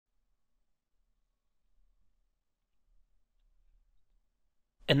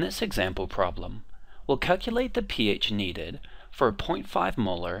In this example problem, we'll calculate the pH needed for a 0.5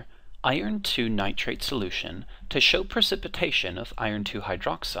 molar iron 2 nitrate solution to show precipitation of iron 2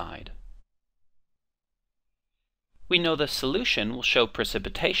 hydroxide. We know the solution will show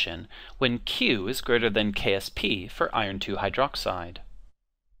precipitation when Q is greater than KSP for iron 2 hydroxide.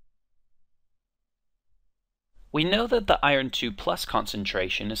 We know that the iron 2 plus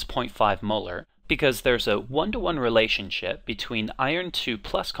concentration is 0.5 molar because there's a 1-to-1 relationship between iron 2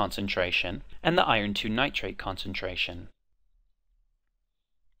 plus concentration and the iron 2 nitrate concentration.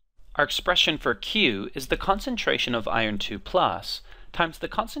 Our expression for Q is the concentration of iron 2 plus times the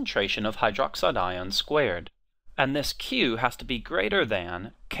concentration of hydroxide ions squared. And this Q has to be greater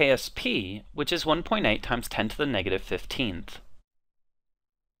than KSP, which is 1.8 times 10 to the negative 15th.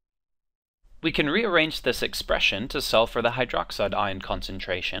 We can rearrange this expression to solve for the hydroxide ion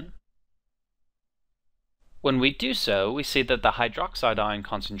concentration. When we do so, we see that the hydroxide ion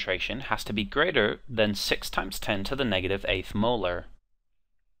concentration has to be greater than 6 times 10 to the negative 8th molar.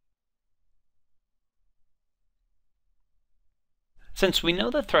 Since we know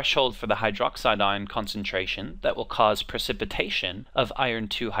the threshold for the hydroxide ion concentration that will cause precipitation of iron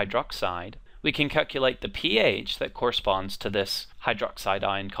 2 hydroxide, we can calculate the pH that corresponds to this hydroxide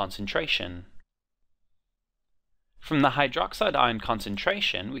ion concentration. From the hydroxide ion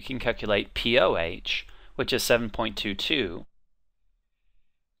concentration, we can calculate pOH, which is 7.22,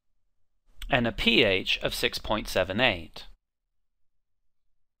 and a pH of 6.78.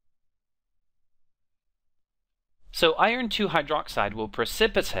 So iron 2 hydroxide will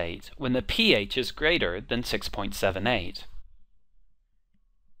precipitate when the pH is greater than 6.78.